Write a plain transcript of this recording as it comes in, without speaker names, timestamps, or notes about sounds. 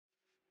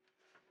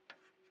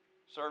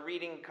So our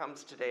reading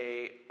comes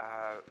today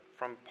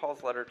from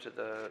Paul's letter to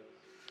the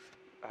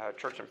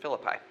church in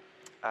Philippi,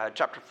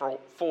 chapter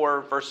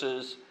 4,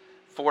 verses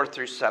 4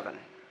 through 7.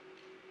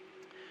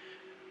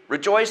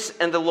 Rejoice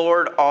in the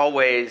Lord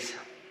always.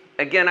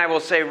 Again, I will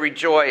say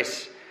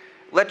rejoice.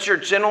 Let your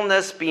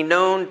gentleness be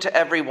known to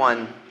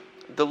everyone.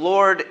 The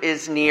Lord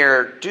is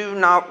near. Do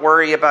not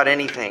worry about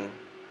anything,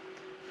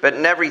 but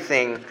in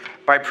everything,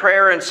 by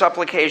prayer and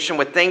supplication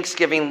with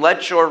thanksgiving,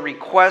 let your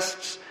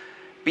requests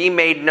be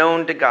made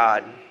known to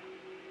God,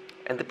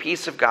 and the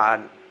peace of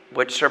God,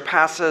 which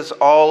surpasses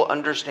all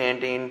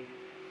understanding,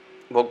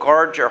 will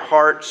guard your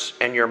hearts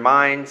and your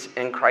minds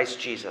in Christ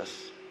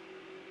Jesus.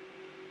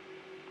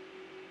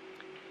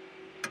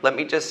 Let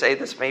me just say,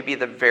 this may be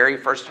the very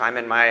first time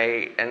in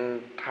my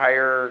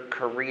entire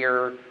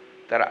career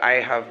that I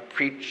have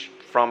preached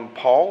from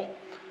Paul,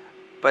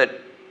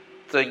 but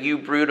the "You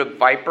brood of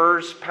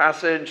vipers"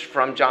 passage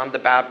from John the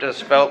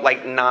Baptist felt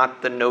like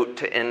not the note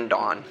to end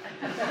on.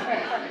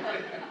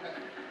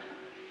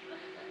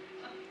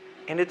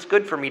 And it's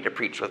good for me to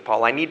preach with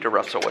Paul. I need to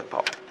wrestle with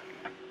Paul.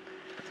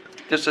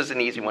 This is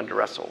an easy one to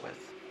wrestle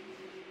with.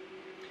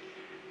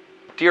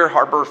 Dear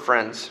Harbor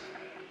friends,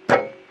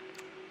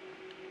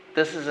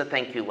 this is a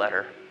thank you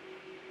letter.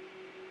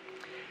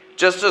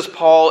 Just as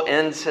Paul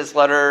ends his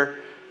letter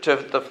to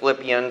the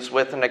Philippians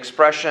with an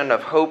expression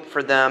of hope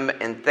for them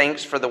and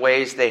thanks for the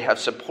ways they have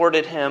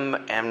supported him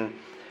and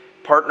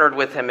partnered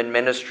with him in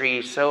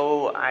ministry,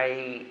 so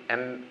I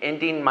am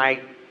ending my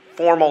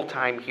formal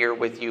time here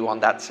with you on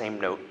that same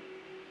note.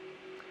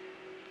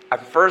 I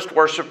first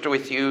worshiped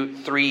with you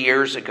 3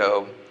 years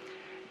ago.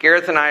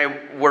 Gareth and I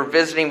were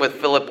visiting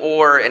with Philip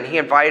Orr, and he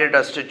invited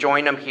us to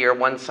join him here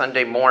one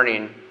Sunday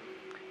morning.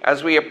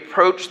 As we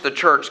approached the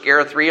church,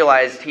 Gareth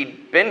realized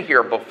he'd been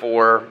here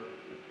before,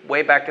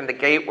 way back in the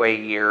Gateway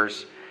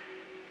years,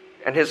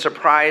 and his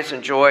surprise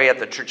and joy at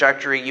the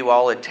trajectory you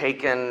all had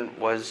taken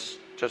was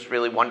just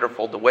really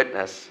wonderful to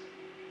witness.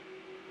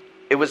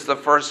 It was the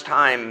first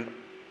time.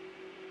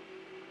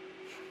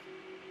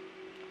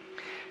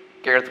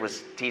 Gareth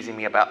was teasing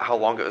me about how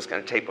long it was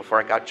going to take before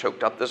I got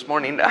choked up this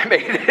morning. I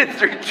made it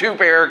through 2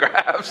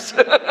 paragraphs.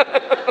 It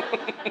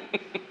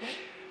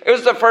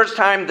was the first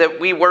time that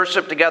we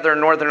worshiped together in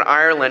Northern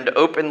Ireland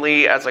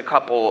openly as a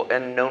couple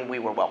and known we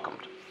were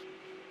welcomed.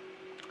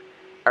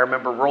 I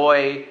remember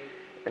Roy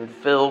and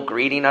Phil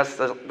greeting us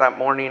that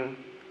morning.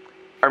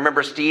 I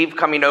remember Steve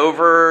coming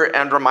over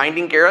and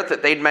reminding Gareth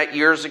that they'd met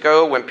years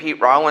ago when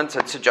Pete Rollins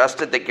had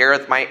suggested that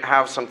Gareth might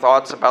have some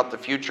thoughts about the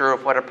future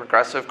of what a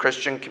progressive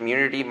Christian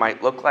community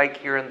might look like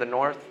here in the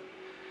North.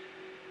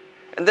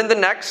 And then the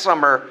next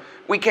summer,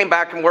 we came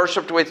back and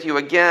worshiped with you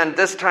again,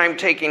 this time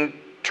taking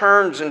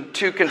turns in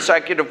 2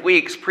 consecutive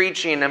weeks,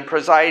 preaching and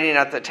presiding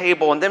at the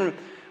table. And then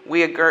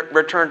we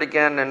returned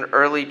again in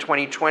early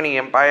 2020,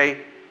 and by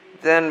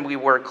then we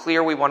were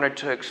clear we wanted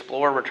to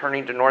explore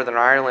returning to Northern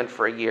Ireland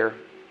for a year.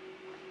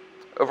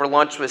 Over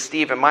lunch with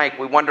Steve and Mike,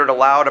 we wondered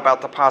aloud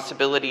about the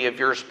possibility of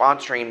your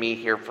sponsoring me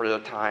here for the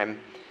time.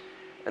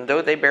 And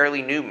though they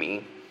barely knew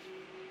me,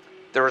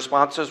 the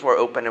responses were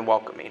open and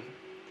welcoming,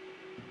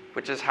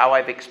 which is how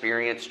I've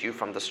experienced you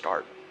from the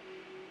start.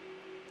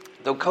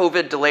 Though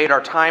COVID delayed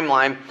our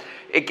timeline,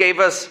 it gave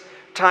us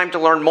time to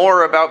learn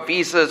more about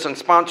visas and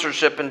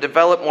sponsorship and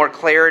develop more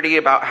clarity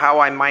about how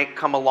I might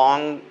come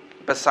along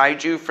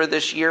beside you for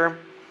this year.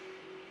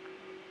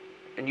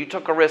 And you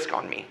took a risk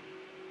on me.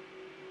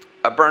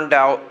 A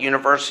burned-out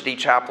university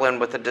chaplain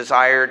with a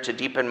desire to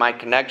deepen my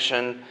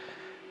connection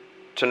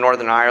to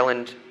Northern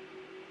Ireland,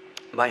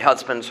 my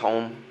husband's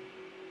home.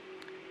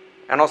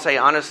 And I'll say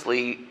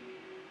honestly,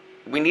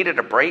 we needed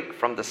a break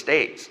from the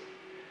States.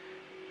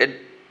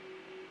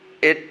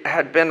 It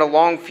had been a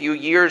long few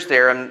years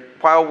there, and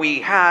while we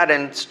had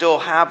and still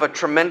have a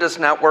tremendous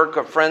network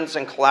of friends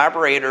and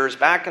collaborators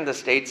back in the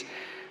States,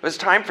 it was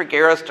time for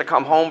Gareth to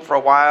come home for a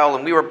while,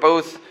 and we were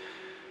both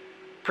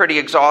pretty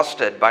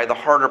exhausted by the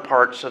harder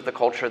parts of the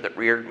culture that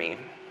reared me.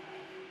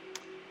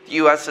 The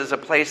U.S. is a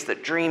place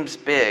that dreams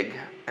big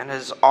and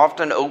is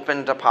often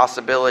open to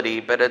possibility,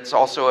 but it's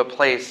also a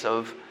place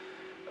of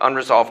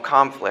unresolved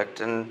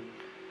conflict. And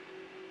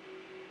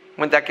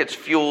when that gets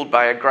fueled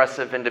by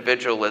aggressive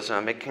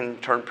individualism, it can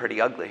turn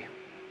pretty ugly.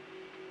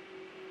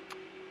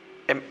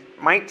 It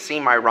might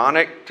seem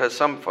ironic to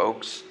some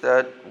folks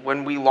that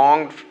when we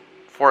longed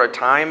for a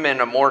time in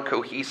a more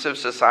cohesive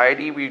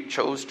society, we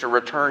chose to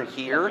return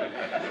here.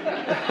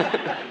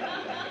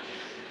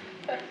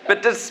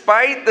 But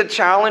despite the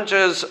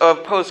challenges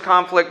of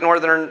post-conflict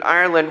Northern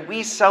Ireland,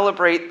 we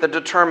celebrate the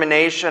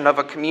determination of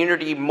a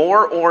community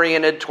more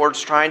oriented towards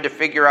trying to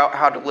figure out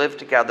how to live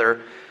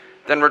together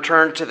than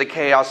return to the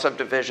chaos of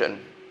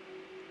division.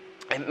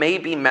 It may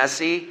be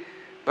messy,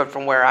 but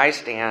from where I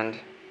stand,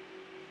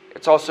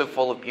 it's also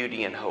full of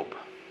beauty and hope.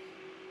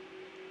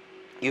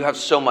 You have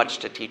so much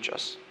to teach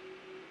us.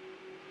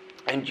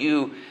 And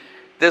you,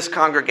 this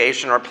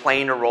congregation, are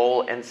playing a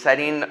role in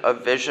setting a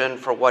vision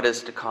for what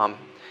is to come.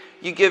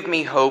 You give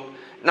me hope,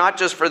 not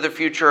just for the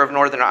future of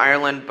Northern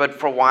Ireland, but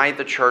for why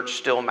the church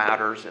still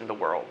matters in the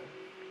world.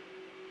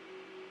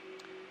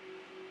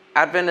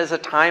 Advent is a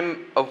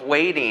time of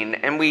waiting,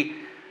 and we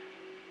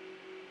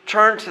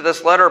turn to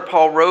this letter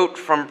Paul wrote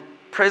from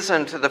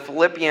prison to the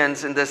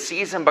Philippians in this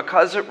season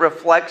because it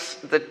reflects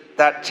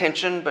that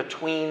tension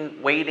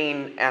between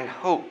waiting and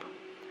hope.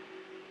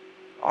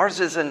 Ours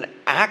is an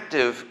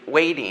active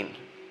waiting,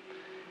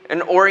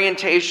 an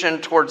orientation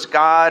towards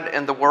God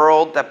and the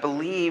world that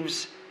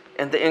believes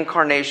in the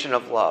incarnation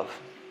of love.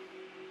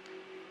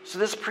 So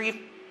this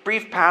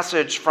brief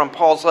passage from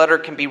Paul's letter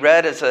can be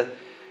read as a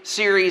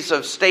series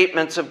of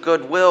statements of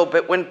goodwill,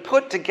 but when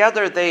put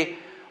together, they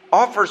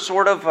offer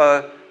sort of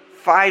a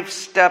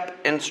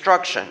 5-step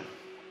instruction.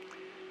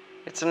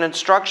 It's an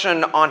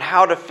instruction on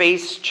how to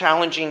face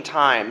challenging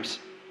times,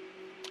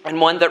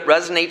 and one that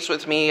resonates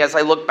with me as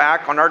I look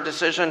back on our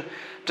decision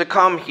to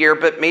come here,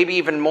 but maybe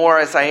even more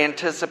as I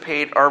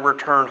anticipate our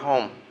return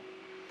home.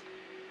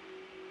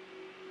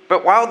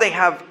 But while they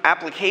have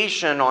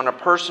application on a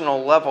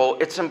personal level,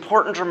 it's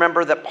important to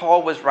remember that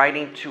Paul was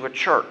writing to a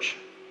church.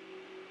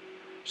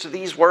 So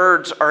these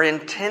words are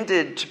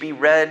intended to be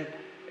read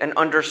and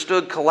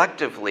understood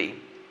collectively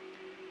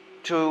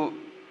to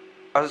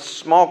a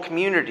small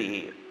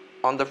community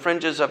on the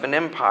fringes of an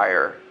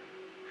empire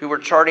who were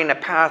charting a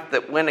path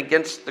that went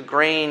against the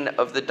grain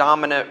of the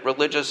dominant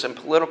religious and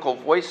political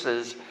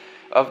voices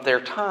of their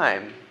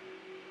time.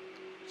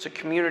 It's a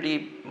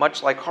community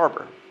much like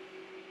Harbor.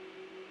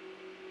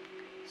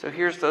 So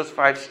here's those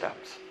 5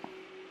 steps.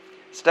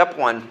 Step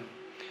 1,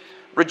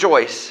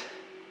 rejoice.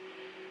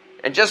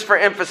 And just for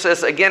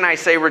emphasis, again, I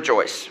say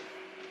rejoice.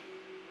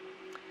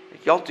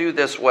 Y'all do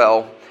this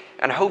well,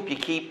 and I hope you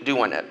keep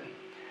doing it.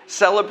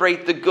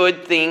 Celebrate the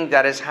good thing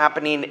that is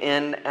happening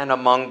in and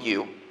among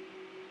you.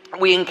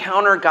 We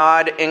encounter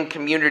God in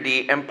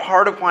community, and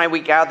part of why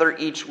we gather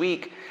each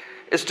week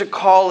is to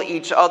call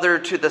each other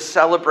to the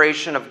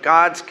celebration of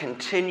God's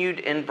continued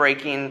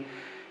inbreaking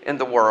in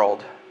the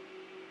world.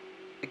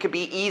 It can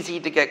be easy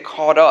to get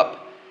caught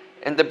up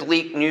in the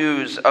bleak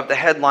news of the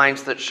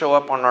headlines that show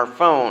up on our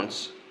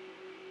phones.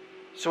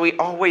 So we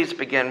always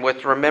begin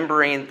with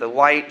remembering the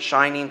light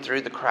shining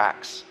through the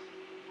cracks.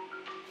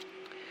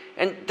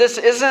 And this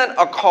isn't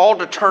a call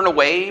to turn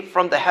away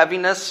from the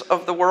heaviness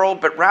of the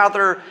world, but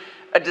rather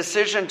a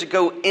decision to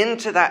go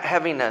into that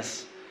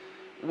heaviness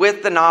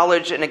with the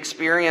knowledge and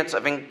experience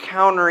of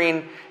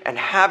encountering and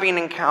having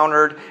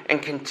encountered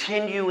and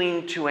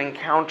continuing to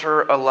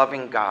encounter a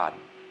loving God.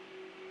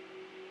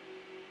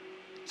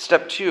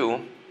 Step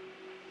 2,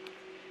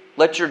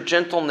 let your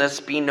gentleness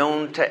be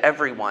known to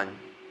everyone.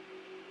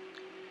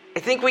 I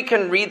think we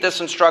can read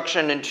this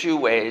instruction in 2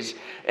 ways,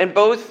 and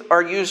both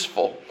are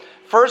useful.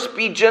 First,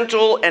 be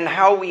gentle in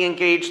how we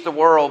engage the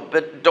world,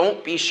 but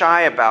don't be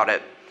shy about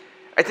it.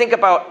 I think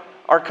about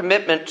our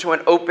commitment to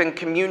an open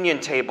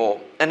communion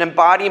table, an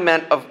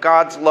embodiment of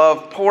God's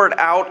love poured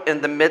out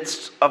in the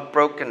midst of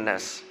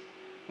brokenness.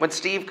 When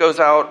Steve goes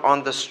out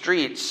on the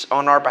streets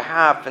on our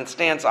behalf and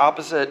stands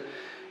opposite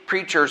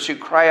preachers who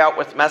cry out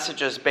with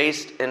messages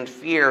based in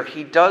fear,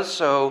 he does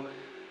so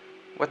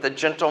with a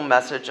gentle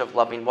message of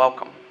loving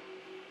welcome.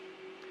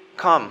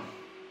 Come,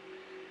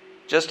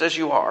 just as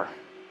you are,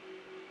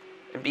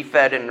 and be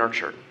fed and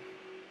nurtured.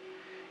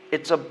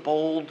 It's a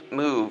bold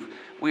move.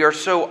 We are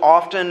so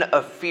often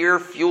a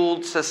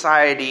fear-fueled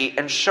society,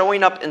 and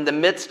showing up in the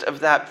midst of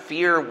that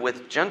fear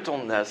with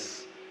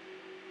gentleness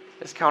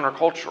is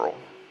countercultural.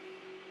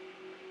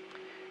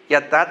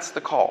 Yet that's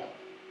the call.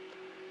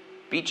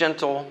 Be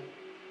gentle,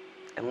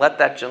 and let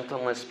that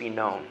gentleness be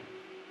known.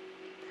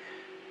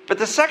 But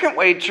the second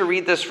way to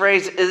read this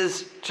phrase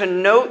is to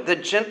note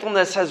that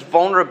gentleness has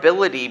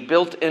vulnerability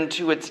built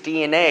into its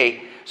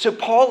DNA. So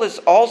Paul is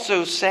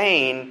also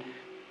saying,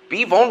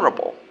 be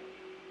vulnerable.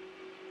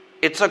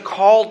 It's a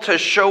call to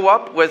show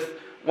up with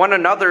one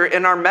another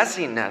in our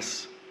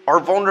messiness, our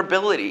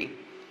vulnerability.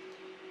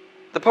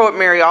 The poet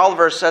Mary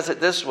Oliver says it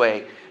this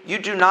way: you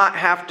do not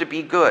have to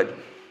be good.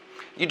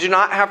 You do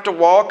not have to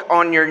walk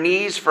on your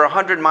knees for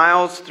 100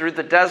 miles through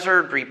the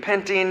desert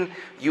repenting.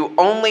 You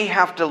only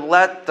have to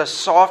let the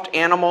soft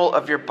animal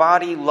of your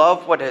body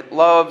love what it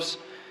loves.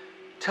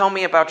 Tell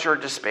me about your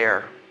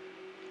despair,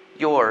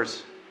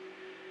 yours,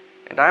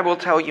 and I will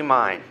tell you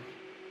mine.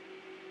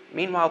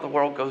 Meanwhile, the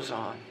world goes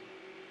on.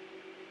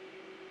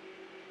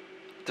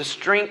 The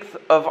strength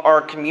of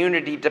our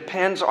community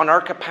depends on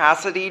our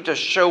capacity to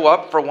show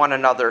up for one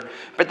another.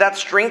 But that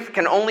strength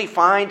can only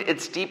find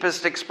its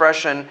deepest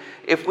expression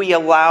if we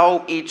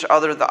allow each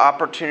other the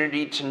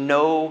opportunity to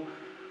know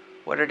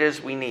what it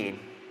is we need.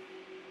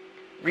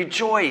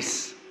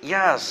 Rejoice,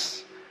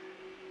 yes,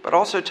 but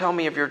also tell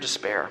me of your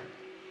despair,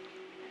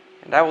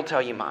 and I will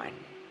tell you mine.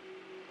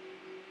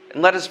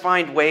 And let us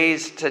find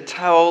ways to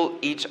tell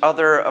each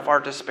other of our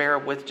despair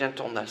with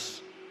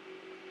gentleness.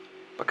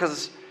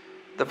 Because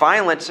the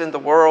violence in the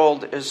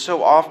world is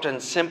so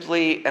often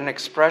simply an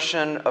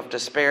expression of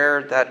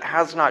despair that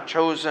has not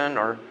chosen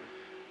or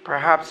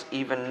perhaps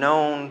even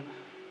known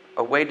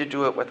a way to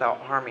do it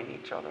without harming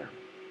each other.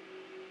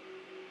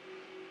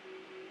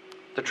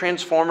 The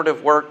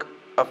transformative work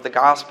of the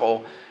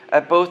gospel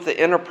at both the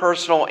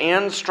interpersonal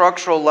and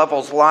structural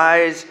levels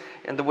lies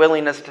and the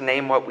willingness to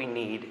name what we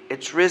need.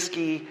 It's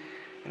risky,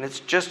 and it's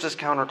just as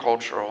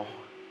countercultural,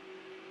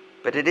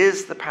 but it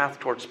is the path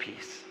towards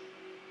peace.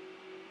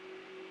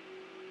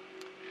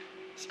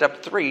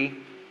 Step 3,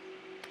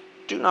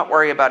 do not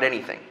worry about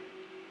anything.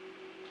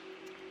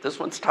 This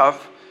one's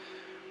tough.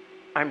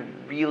 I'm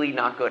really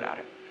not good at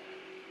it.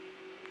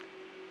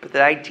 But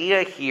the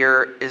idea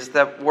here is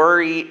that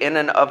worry in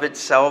and of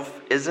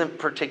itself isn't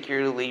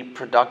particularly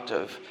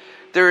productive.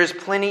 There is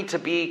plenty to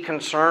be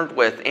concerned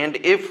with, and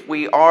if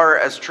we are,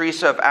 as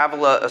Teresa of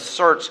Avila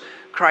asserts,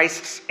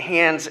 Christ's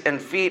hands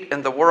and feet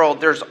in the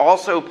world, there's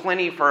also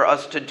plenty for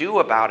us to do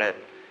about it.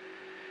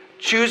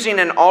 Choosing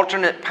an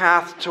alternate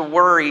path to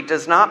worry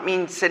does not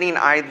mean sitting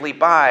idly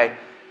by,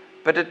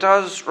 but it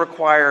does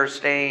require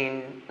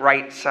staying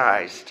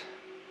right-sized.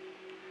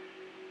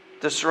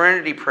 The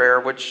Serenity Prayer,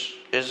 which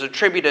is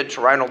attributed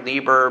to Reinhold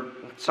Niebuhr,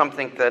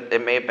 something that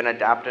it may have been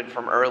adapted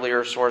from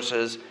earlier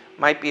sources,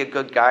 might be a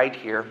good guide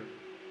here.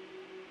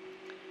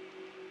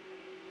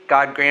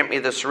 God, grant me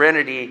the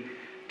serenity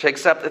to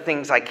accept the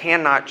things I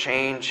cannot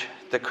change,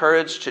 the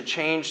courage to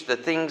change the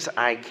things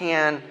I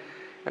can,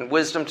 and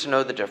wisdom to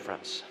know the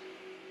difference.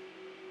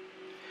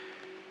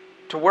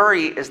 To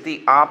worry is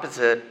the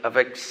opposite of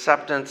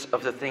acceptance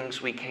of the things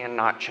we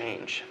cannot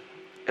change.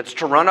 It's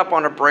to run up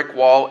on a brick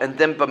wall and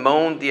then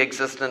bemoan the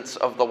existence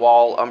of the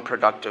wall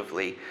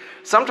unproductively.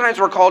 Sometimes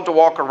we're called to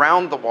walk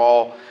around the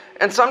wall,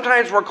 and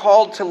sometimes we're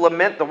called to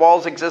lament the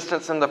wall's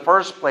existence in the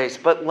first place.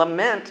 But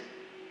lament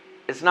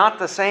is not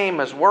the same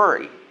as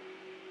worry.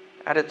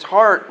 At its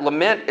heart,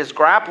 lament is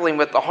grappling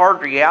with the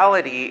hard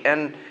reality,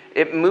 and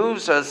it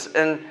moves us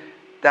in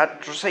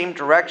that same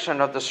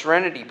direction of the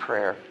Serenity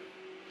Prayer.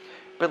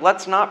 But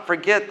let's not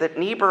forget that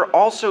Niebuhr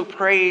also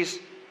prays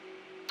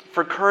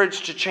for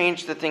courage to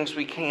change the things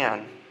we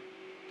can.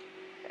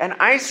 And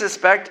I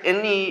suspect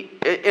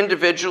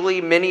individually,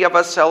 many of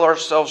us sell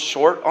ourselves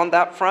short on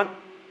that front.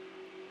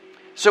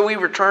 So we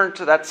return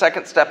to that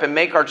second step and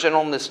make our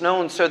gentleness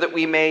known so that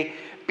we may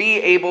be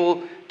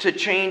able to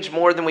change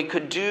more than we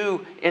could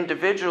do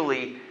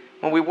individually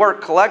when we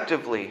work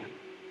collectively.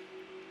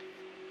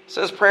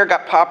 So this prayer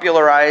got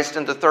popularized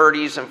in the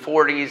 30s and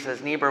 40s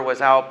as Niebuhr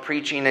was out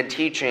preaching and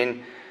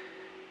teaching,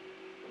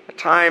 a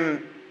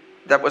time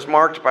that was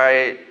marked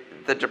by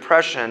the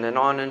Depression and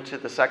on into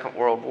the Second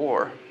World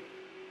War.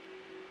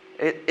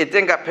 It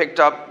then got picked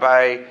up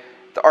by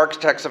the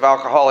Architects of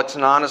Alcoholics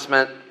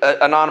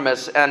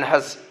Anonymous and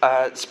has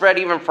spread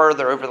even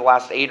further over the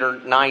last 8 or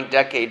 9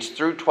 decades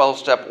through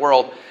 12-Step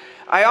World.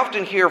 I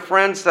often hear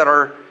friends that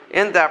are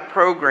in that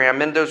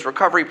program, in those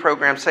recovery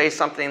programs, say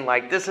something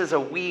like, this is a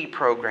we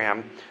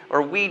program,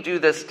 or we do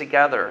this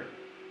together.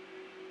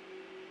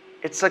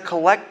 It's a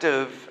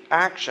collective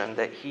action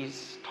that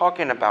he's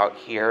talking about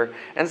here,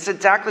 and it's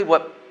exactly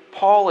what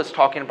Paul is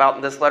talking about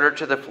in this letter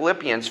to the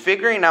Philippians,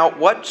 figuring out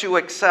what to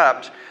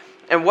accept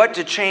and what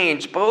to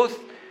change, both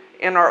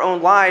in our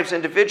own lives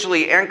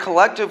individually and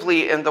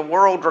collectively in the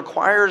world,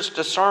 requires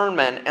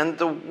discernment, and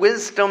the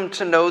wisdom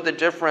to know the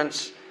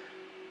difference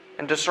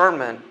and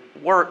discernment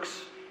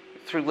works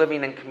through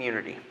living in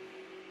community.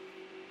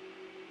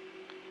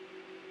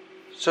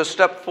 So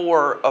step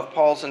 4 of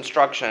Paul's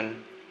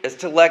instruction is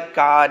to let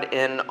God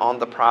in on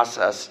the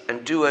process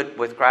and do it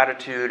with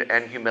gratitude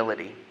and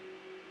humility.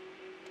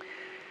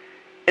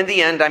 In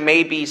the end, I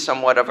may be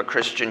somewhat of a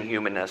Christian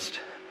humanist.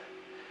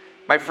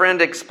 My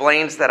friend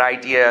explains that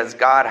idea as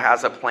God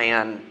has a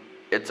plan,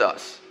 it's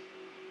us.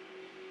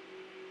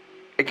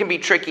 It can be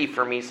tricky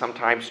for me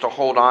sometimes to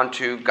hold on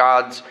to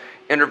God's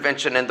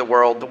intervention in the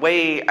world the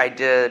way I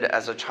did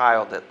as a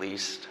child, at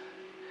least.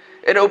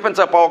 It opens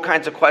up all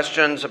kinds of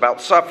questions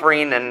about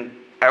suffering, and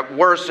at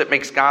worst, it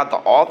makes God the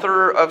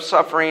author of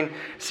suffering,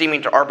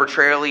 seeming to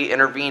arbitrarily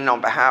intervene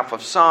on behalf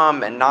of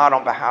some and not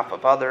on behalf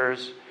of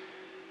others.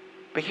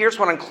 But here's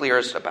what I'm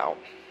clearest about.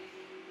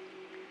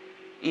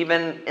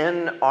 Even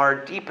in our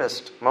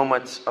deepest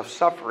moments of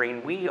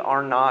suffering, we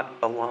are not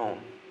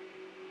alone.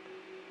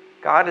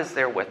 God is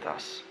there with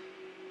us.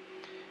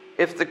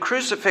 If the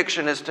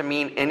crucifixion is to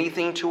mean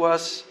anything to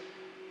us,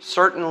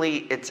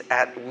 certainly it's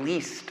at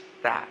least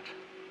that.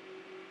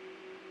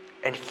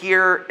 And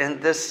here in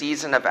this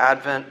season of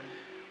Advent,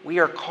 we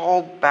are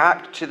called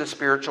back to the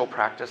spiritual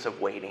practice of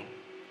waiting.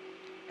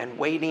 And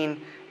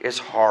waiting is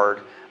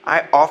hard.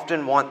 I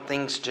often want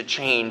things to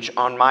change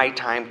on my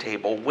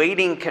timetable.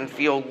 Waiting can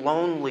feel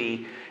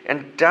lonely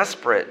and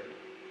desperate,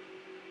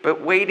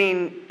 but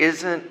waiting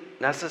isn't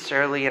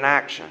necessarily an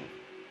action.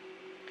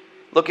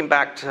 Looking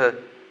back to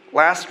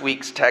last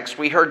week's text,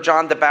 we heard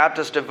John the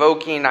Baptist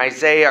evoking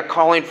Isaiah,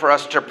 calling for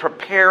us to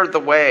prepare the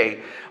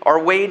way.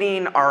 Our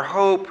waiting, our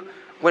hope,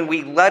 when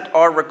we let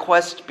our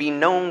request be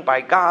known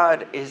by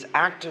God, is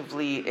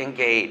actively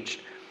engaged.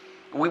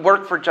 We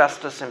work for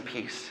justice and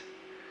peace.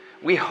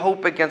 We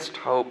hope against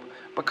hope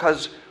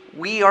because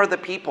we are the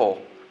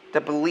people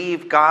that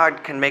believe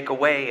God can make a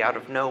way out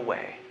of no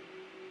way.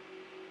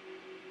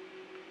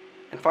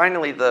 And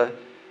finally, the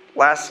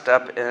last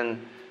step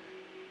in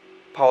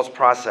Paul's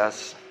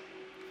process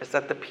is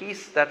that the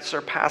peace that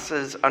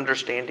surpasses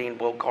understanding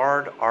will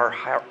guard our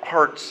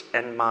hearts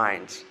and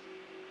minds.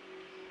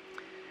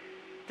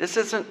 this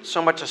isn't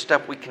so much a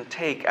step we can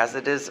take as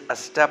it is a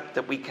step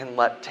that we can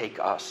let take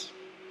us.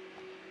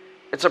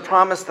 It's a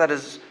promise that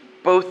is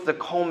both the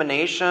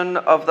culmination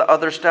of the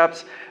other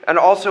steps and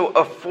also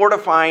a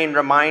fortifying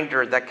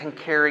reminder that can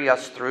carry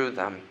us through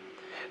them.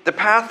 The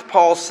path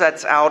Paul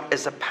sets out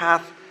is a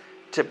path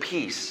to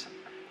peace.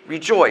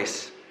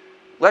 Rejoice.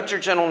 Let your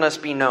gentleness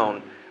be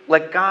known.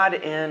 Let God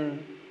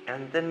in,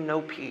 and then know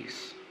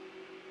peace.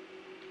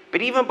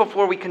 But even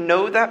before we can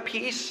know that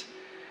peace,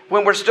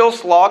 when we're still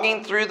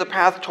slogging through the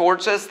path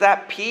towards us,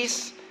 that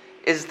peace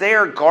is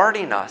there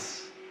guarding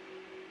us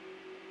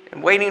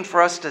and waiting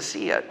for us to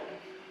see it.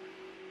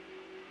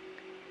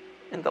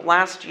 In the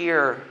last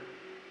year,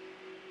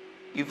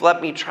 you've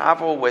let me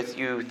travel with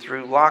you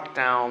through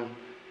lockdown,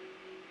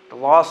 the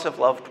loss of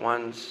loved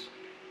ones,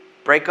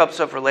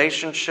 breakups of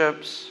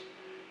relationships,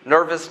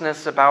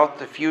 nervousness about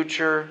the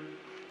future,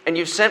 and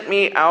you've sent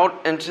me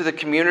out into the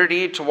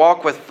community to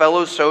walk with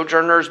fellow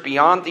sojourners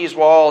beyond these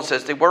walls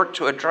as they work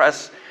to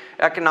address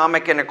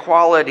economic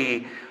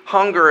inequality,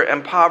 hunger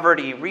and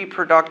poverty,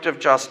 reproductive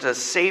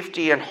justice,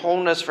 safety and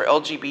wholeness for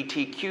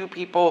LGBTQ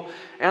people,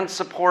 and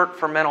support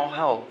for mental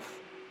health.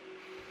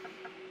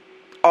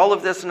 All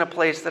of this in a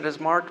place that is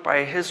marked by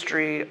a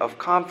history of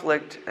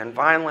conflict and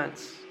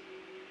violence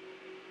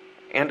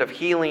and of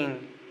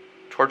healing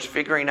towards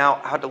figuring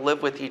out how to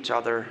live with each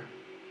other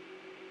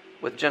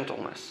with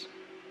gentleness.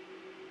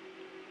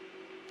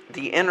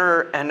 The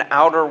inner and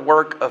outer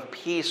work of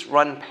peace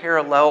run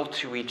parallel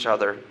to each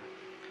other.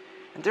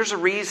 And there's a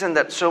reason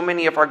that so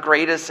many of our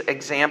greatest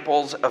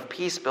examples of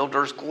peace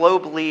builders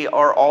globally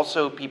are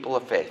also people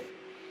of faith.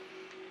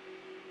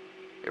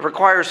 It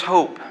requires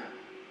hope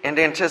and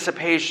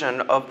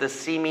anticipation of the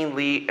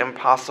seemingly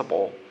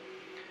impossible,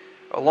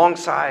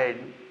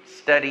 alongside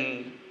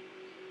steady,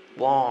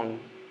 long,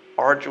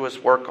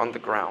 arduous work on the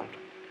ground.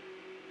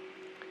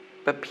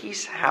 But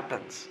peace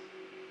happens.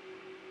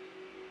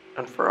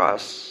 And for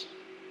us,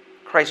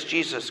 Christ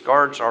Jesus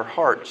guards our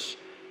hearts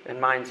and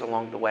minds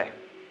along the way.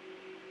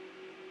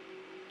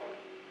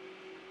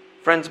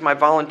 Friends, my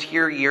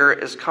volunteer year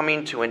is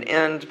coming to an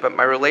end, but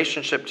my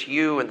relationship to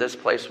you in this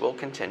place will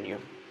continue.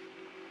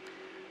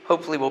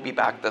 Hopefully we'll be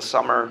back this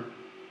summer.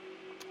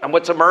 And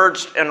what's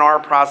emerged in our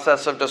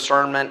process of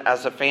discernment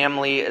as a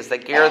family is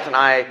that Gareth and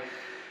I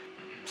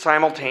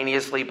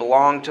simultaneously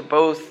belong to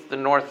both the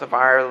north of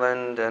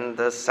Ireland and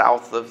the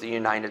south of the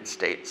United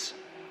States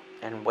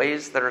in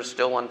ways that are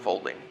still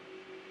unfolding,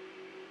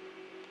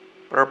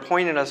 but are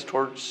pointing us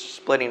towards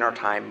splitting our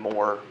time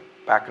more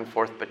back and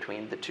forth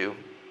between the two.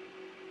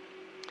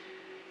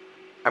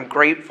 I'm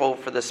grateful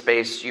for the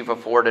space you've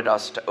afforded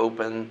us to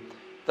open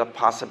the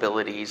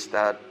possibilities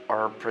that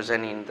are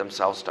presenting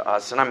themselves to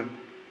us. And I'm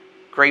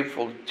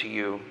grateful to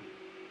you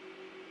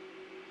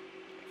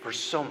for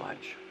so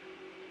much.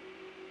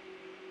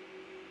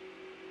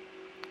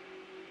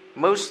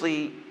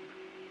 Mostly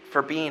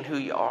for being who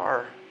you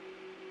are,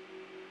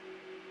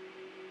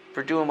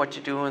 for doing what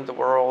you do in the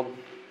world,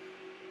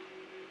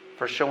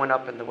 for showing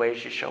up in the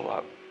ways you show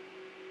up,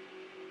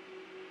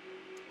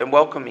 and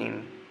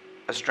welcoming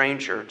a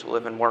stranger to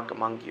live and work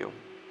among you.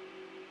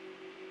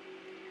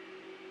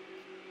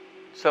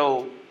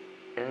 So,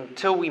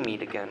 until we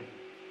meet again,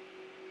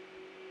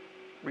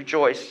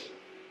 rejoice.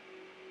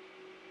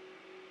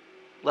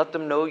 Let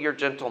them know your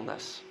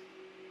gentleness.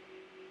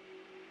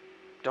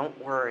 Don't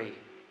worry.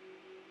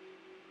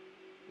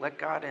 Let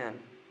God in.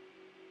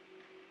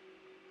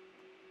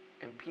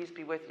 And peace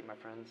be with you, my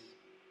friends.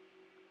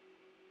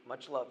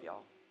 Much love,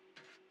 y'all.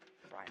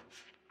 Brian.